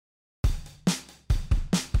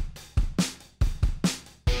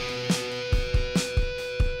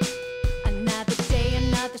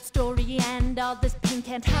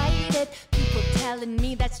and can't hide it. People telling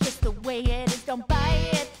me that's just the way it is, don't buy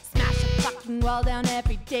it. Smash a fucking wall down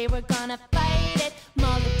every day, we're gonna fight it.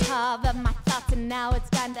 Molotov of my thoughts and now it's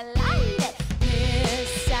time to light it.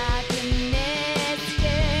 Misogynistic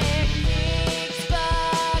freaks,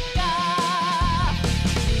 fuck off.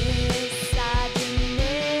 Misogynistic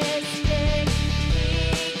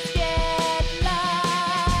freaks, get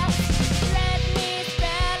lost. Let me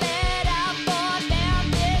spell it out for them,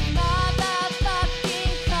 this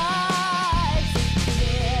motherfucking cause.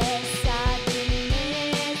 Misogynistic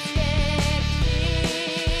freaks,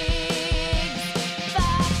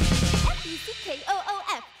 fuck.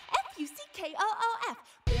 F-U-C-K-O-O-F. F-U-C-K-O-O-F.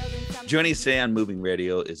 Joining us today on Moving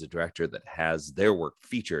Radio is a director that has their work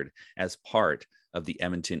featured as part of the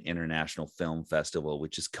Edmonton International Film Festival,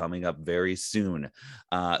 which is coming up very soon.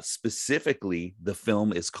 Specifically, the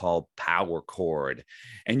film is called Power Chord,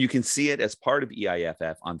 and you can see it as part of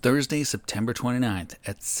EIFF on Thursday, September 29th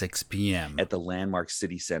at 6 p.m. at the Landmark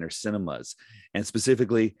City Center Cinemas. And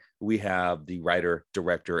specifically, we have the writer,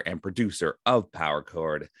 director, and producer of Power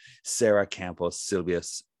Chord, Sarah Campos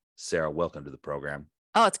Silvius. Sarah, welcome to the program.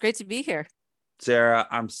 Oh, it's great to be here. Sarah,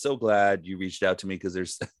 I'm so glad you reached out to me because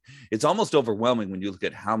it's almost overwhelming when you look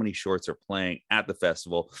at how many shorts are playing at the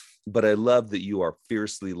festival, but I love that you are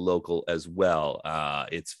fiercely local as well.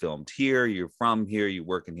 It's filmed here, you're from here, you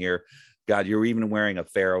work in here. God, you're even wearing a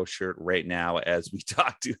Pharaoh shirt right now as we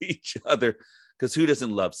talk to each other, because who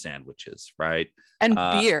doesn't love sandwiches, right? And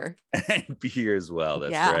beer. And beer as well,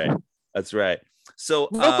 right. That's right. So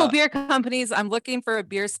local beer companies, I'm looking for a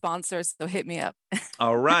beer sponsor, so hit me up.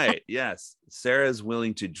 All right. Yes. Sarah is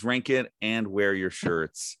willing to drink it and wear your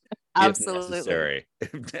shirts. Absolutely.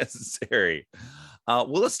 If necessary. Well,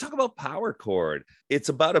 let's talk about Power Chord. It's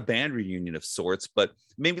about a band reunion of sorts, but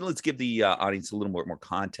maybe let's give the audience a little more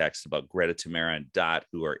context about Greta, Tamara, and Dot,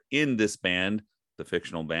 who are in this band, the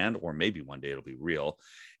fictional band, or maybe one day it'll be real.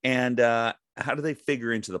 And how do they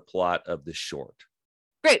figure into the plot of this short?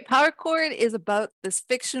 Great. Power Chord is about this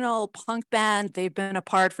fictional punk band. They've been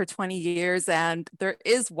apart for 20 years and there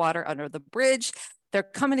is water under the bridge. They're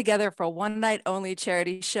coming together for a one night only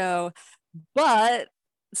charity show, but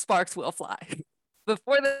sparks will fly.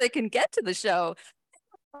 Before they can get to the show,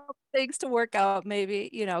 things to work out,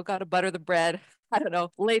 maybe, got to butter the bread. I don't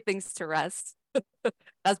know, lay things to rest.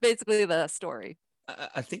 That's basically the story.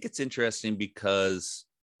 I think it's interesting because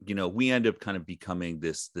we end up kind of becoming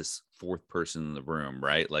this fourth person in the room,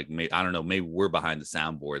 right? Like, I don't know, maybe we're behind the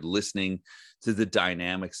soundboard listening to the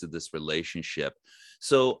dynamics of this relationship.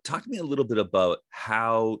 So talk to me a little bit about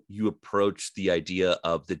how you approach the idea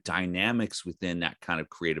of the dynamics within that kind of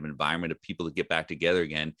creative environment of people to get back together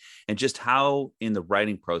again, and just how in the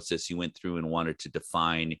writing process you went through and wanted to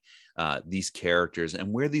define these characters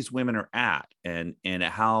and where these women are at, and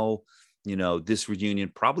how this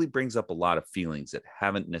reunion probably brings up a lot of feelings that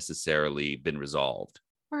haven't necessarily been resolved.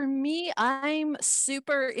 For me, I'm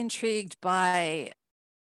super intrigued by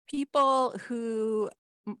people who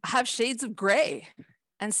have shades of gray.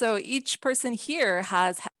 And so each person here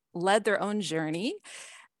has led their own journey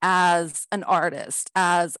as an artist,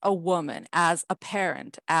 as a woman, as a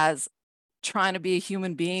parent, as trying to be a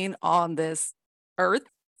human being on this earth.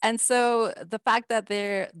 And so the fact that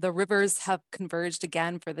the rivers have converged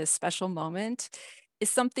again for this special moment is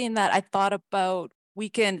something that I thought about. We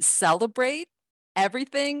can celebrate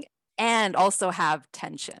everything and also have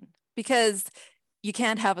tension, because you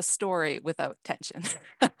can't have a story without tension.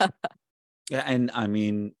 Yeah, and I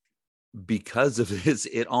mean, because of this,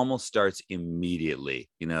 it almost starts immediately.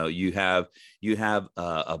 You have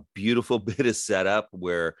a beautiful bit of setup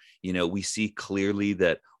where we see clearly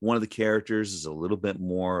that one of the characters is a little bit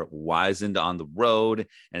more wizened on the road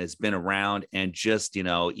and has been around, and just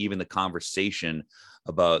even the conversation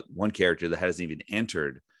about one character that hasn't even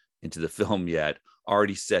entered into the film yet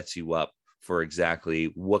already sets you up for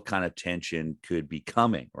exactly what kind of tension could be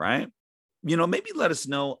coming, right? Maybe let us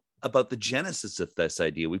know about the genesis of this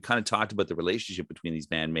idea. We've kind of talked about the relationship between these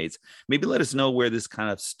bandmates. Maybe let us know where this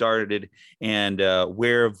kind of started and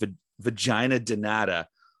where Vagina Donata,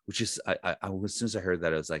 which is, I as soon as I heard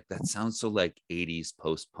that, I was like, that sounds so like 80s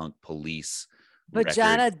post-punk Police.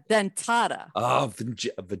 Vagina record. Dentata. Oh,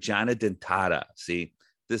 Vagina Dentata. See,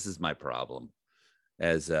 this is my problem.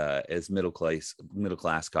 As middle class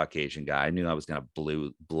Caucasian guy, I knew I was going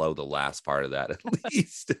to blow the last part of that at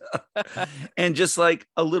least. And just like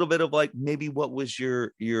a little bit of like, maybe what was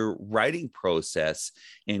your writing process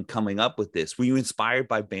in coming up with this? Were you inspired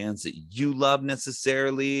by bands that you love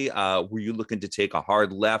necessarily? Were you looking to take a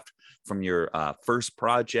hard left from your first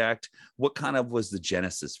project? What kind of was the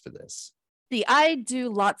genesis for this? See, I do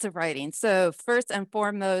lots of writing. So first and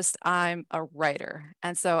foremost, I'm a writer.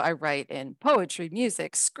 And so I write in poetry,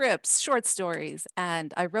 music, scripts, short stories.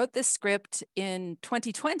 And I wrote this script in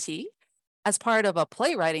 2020 as part of a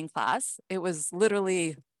playwriting class. It was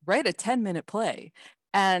literally write a 10-minute play.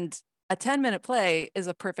 And a 10-minute play is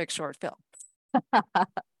a perfect short film.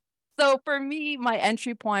 So for me, my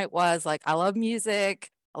entry point was like, I love music,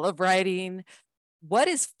 I love writing. What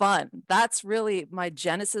is fun? That's really my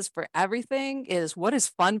genesis for everything, is what is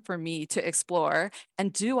fun for me to explore,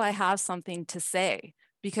 and do I have something to say?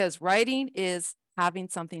 Because writing is having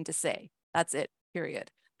something to say. That's it,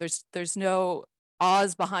 period. There's no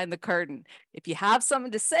Oz behind the curtain. If you have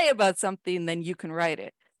something to say about something, then you can write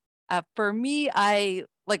it. For me,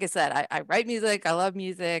 like I said, I write music, I love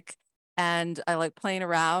music, and I like playing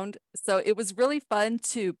around. So it was really fun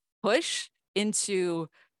to push into,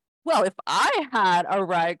 well, if I had a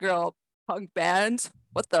Riot Girl punk band,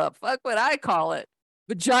 what the fuck would I call it?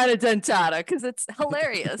 Vagina Dentata, because it's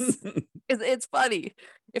hilarious. It's funny.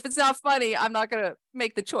 If it's not funny, I'm not going to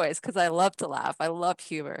make the choice, because I love to laugh. I love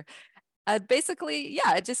humor. Basically,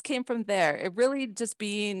 yeah, it just came from there. It really just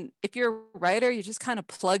being, if you're a writer, you're just kind of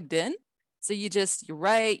plugged in. So you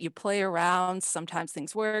write, you play around. Sometimes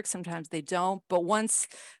things work, sometimes they don't. But once,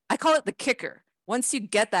 I call it the kicker. Once you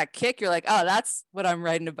get that kick, you're like, oh, that's what I'm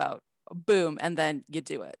writing about. Boom. And then you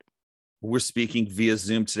do it. We're speaking via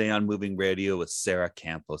Zoom today on Moving Radio with Sarah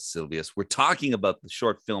Campos Silvius. We're talking about the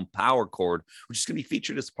short film Power Chord, which is going to be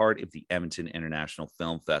featured as part of the Edmonton International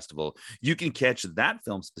Film Festival. You can catch that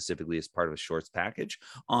film specifically as part of a shorts package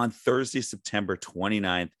on Thursday, September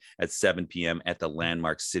 29th at 7 p.m. at the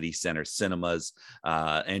Landmark City Center Cinemas.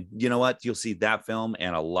 And you know what? You'll see that film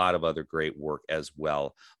and a lot of other great work as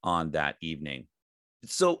well on that evening.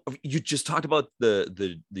 So you just talked about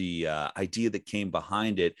the idea that came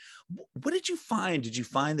behind it. What did you find? Did you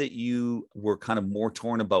find that you were kind of more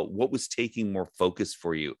torn about what was taking more focus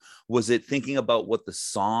for you? Was it thinking about what the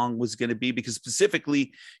song was going to be? Because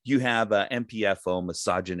specifically, you have MPFO,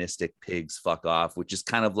 Misogynistic Pigs Fuck Off, which is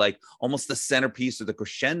kind of like almost the centerpiece or the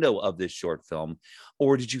crescendo of this short film.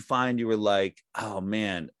 Or did you find you were like, oh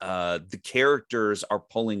man, the characters are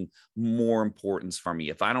pulling more importance for me.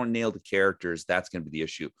 If I don't nail the characters, that's going to be the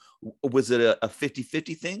issue. Was it a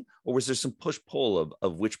 50-50 thing, or was there some push-pull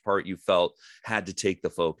of which part you felt had to take the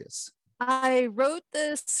focus? I wrote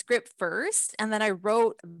the script first, and then I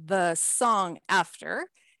wrote the song after.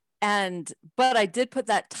 But I did put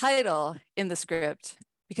that title in the script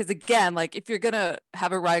because, again, like if you're gonna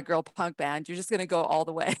have a Riot Girl punk band, you're just gonna go all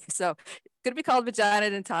the way. So it's gonna be called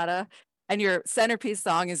Vagina Dentata, and your centerpiece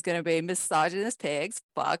song is gonna be Misogynist Pigs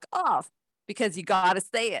Fuck Off, because you gotta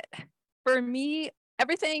say it. For me,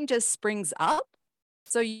 everything just springs up.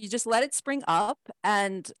 So you just let it spring up.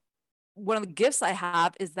 And one of the gifts I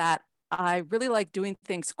have is that I really like doing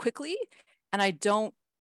things quickly, and I don't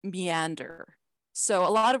meander. So a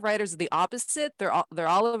lot of writers are the opposite. They're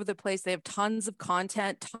all over the place. They have tons of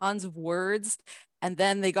content, tons of words, and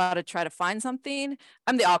then they got to try to find something.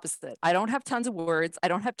 I'm the opposite. I don't have tons of words. I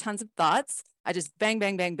don't have tons of thoughts. I just bang,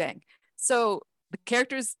 bang, bang, bang. So the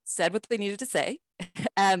characters said what they needed to say,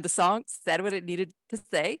 and the song said what it needed to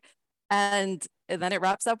say, and then it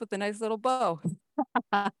wraps up with a nice little bow.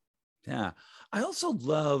 Yeah. I also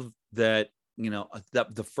love that,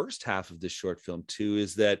 that the first half of this short film too,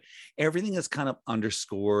 is that everything is kind of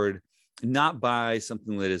underscored, not by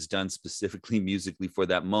something that is done specifically musically for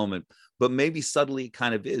that moment, but maybe subtly it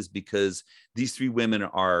kind of is, because these three women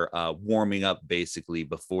are warming up basically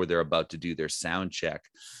before they're about to do their sound check.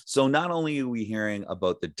 So not only are we hearing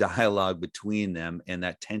about the dialogue between them and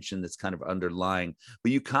that tension that's kind of underlying,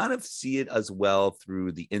 but you kind of see it as well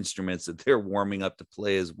through the instruments that they're warming up to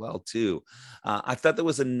play as well too. I thought that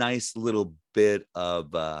was a nice little bit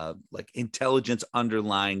of like intelligence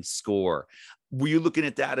underlying score. Were you looking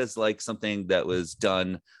at that as like something that was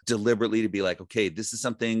done deliberately to be like, okay, this is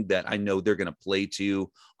something that I know they're going to play to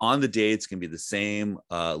on the day? It's going to be the same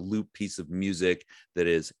loop piece of music that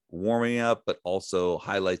is warming up, but also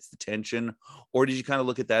highlights the tension? Or did you kind of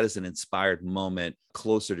look at that as an inspired moment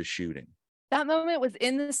closer to shooting? That moment was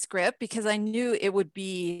in the script because I knew it would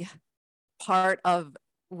be part of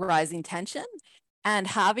rising tension. And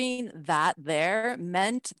having that there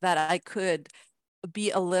meant that I could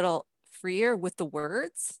be a little freer with the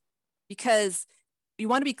words, because you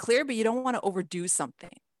want to be clear, but you don't want to overdo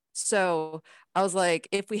something. So I was like,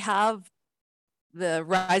 if we have the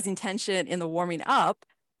rising tension in the warming up,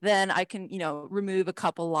 then I can, remove a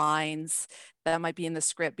couple lines that might be in the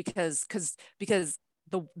script, because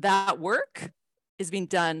that work is being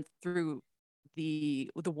done through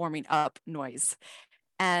the warming up noise.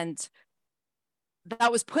 And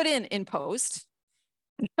that was put in post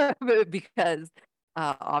because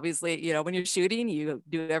obviously, you know, when you're shooting, you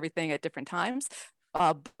do everything at different times.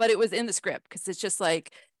 But it was in the script because it's just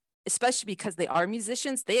like, especially because they are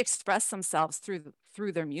musicians, they express themselves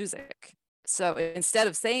through their music. So instead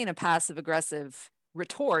of saying a passive aggressive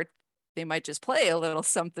retort, they might just play a little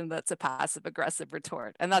something that's a passive aggressive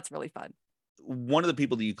retort, and that's really fun. One of the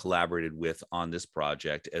people that you collaborated with on this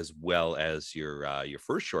project, as well as your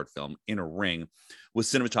first short film, Inner Ring, was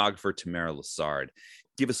cinematographer Tamara Lessard.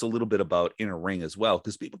 Give us a little bit about Inner Ring as well,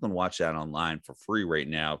 because people can watch that online for free right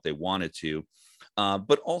now if they wanted to.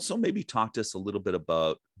 But also maybe talk to us a little bit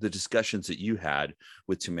about the discussions that you had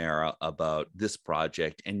with Tamara about this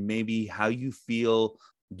project, and maybe how you feel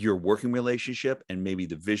your working relationship and maybe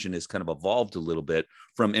the vision has kind of evolved a little bit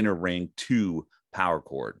from Inner Ring to Power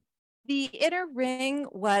Chord. The Inner Ring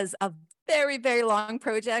was a very, very long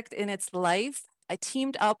project in its life. I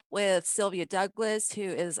teamed up with Sylvia Douglas, who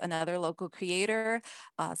is another local creator,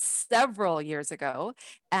 several years ago.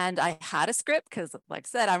 And I had a script because, like I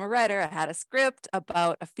said, I'm a writer. I had a script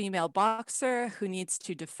about a female boxer who needs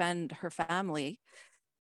to defend her family.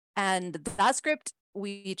 And that script,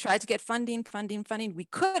 we tried to get funding. We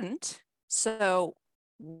couldn't. So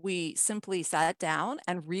we simply sat down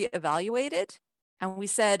and reevaluated. And we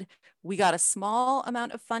said, we got a small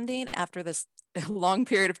amount of funding after this long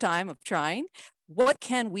period of time of trying. What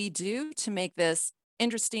can we do to make this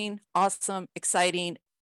interesting, awesome, exciting,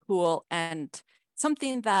 cool, and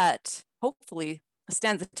something that hopefully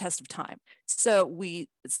stands the test of time? So we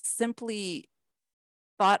simply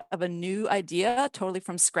thought of a new idea totally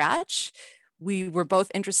from scratch. We were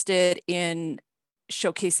both interested in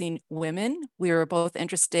showcasing women. We were both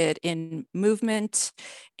interested in movement,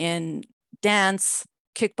 in dance,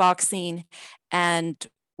 kickboxing, and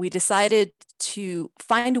we decided to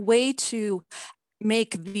find a way to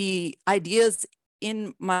make the ideas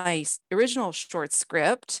in my original short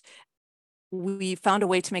script. We found a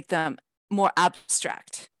way to make them more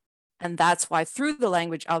abstract. And that's why through the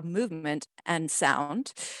language of movement and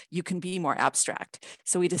sound, you can be more abstract.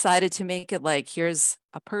 So we decided to make it like, here's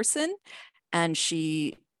a person and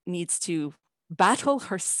she needs to battle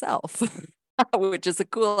herself, which is a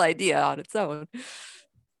cool idea on its own.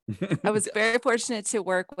 I was very fortunate to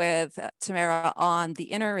work with Tamara on The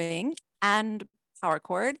Inner Ring and Power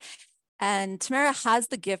Chord. And Tamara has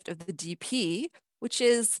the gift of the DP, which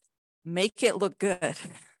is make it look good.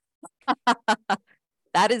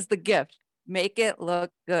 That is the gift. Make it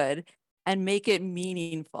look good and make it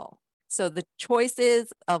meaningful. So the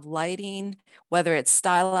choices of lighting, whether it's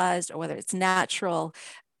stylized or whether it's natural,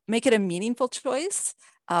 make it a meaningful choice.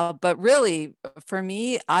 But really, for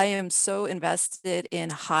me, I am so invested in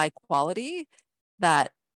high quality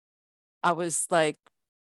that I was like,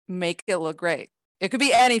 make it look great. It could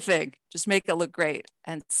be anything, just make it look great.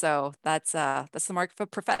 And so that's the mark of a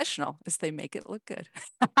professional, is they make it look good.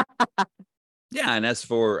 Yeah, and as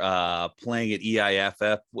for playing at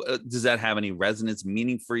EIFF, does that have any resonance,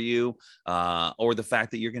 meaning for you, or the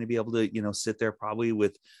fact that you're going to be able to, you know, sit there probably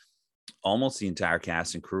with almost the entire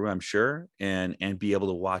cast and crew, I'm sure, and be able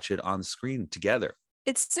to watch it on the screen together?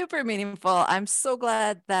 It's super meaningful. I'm so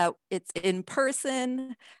glad that it's in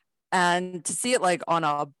person, and to see it like on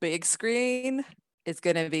a big screen is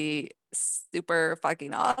going to be super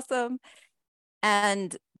fucking awesome.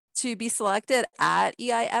 And to be selected at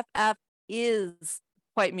EIFF is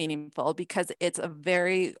quite meaningful because it's a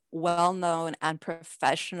very well-known and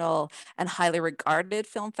professional and highly regarded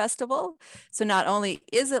film festival. So not only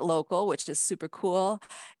is it local, which is super cool,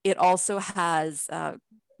 it also has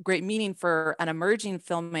great meaning for an emerging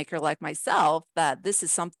filmmaker like myself, that this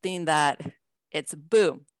is something that it's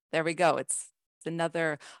boom, there we go. It's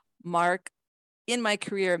another mark in my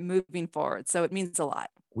career moving forward. So it means a lot.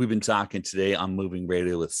 We've been talking today on Moving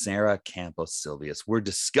Radio with Sarah Campos Silvius. We're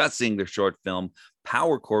discussing their short film,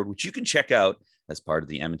 Power Chord, which you can check out as part of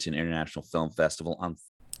the Edmonton International Film Festival on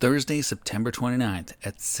Thursday, September 29th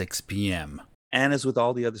at 6 p.m. And as with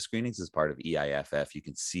all the other screenings as part of EIFF, you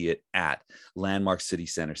can see it at Landmark City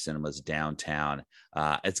Center Cinemas downtown.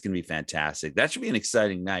 It's going to be fantastic. That should be an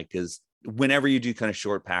exciting night, because whenever you do kind of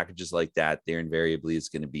short packages like that, there invariably is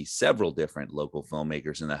going to be several different local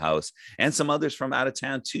filmmakers in the house and some others from out of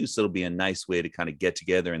town too. So it'll be a nice way to kind of get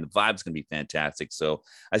together, and the vibe's going to be fantastic. So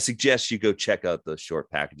I suggest you go check out those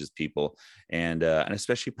short packages, people, and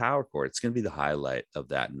especially Power Chord. It's going to be the highlight of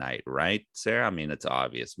that night, right, Sarah? I mean, it's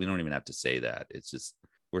obvious. We don't even have to say that. It's just,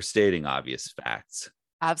 we're stating obvious facts.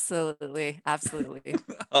 Absolutely. Absolutely.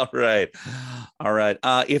 All right.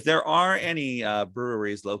 If there are any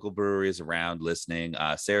breweries, local breweries around listening,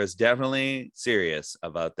 Sarah's definitely serious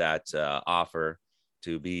about that offer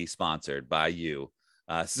to be sponsored by you.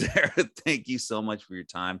 Sarah, thank you so much for your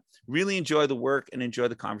time. Really enjoy the work and enjoy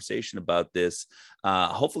the conversation about this.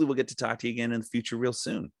 Hopefully we'll get to talk to you again in the future real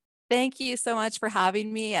soon. Thank you so much for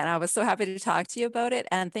having me. And I was so happy to talk to you about it.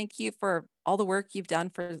 And thank you for all the work you've done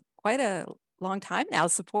for quite a long time now,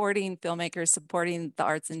 supporting filmmakers, supporting the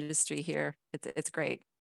arts industry here. It's great.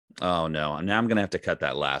 Oh, no. Now I'm going to have to cut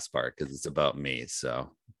that last part because it's about me.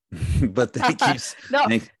 So, but thank you.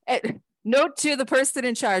 Note to the person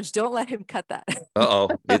in charge, don't let him cut that.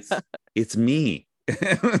 It's me.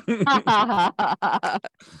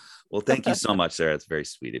 Well, thank you so much, Sarah. It's very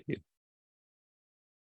sweet of you.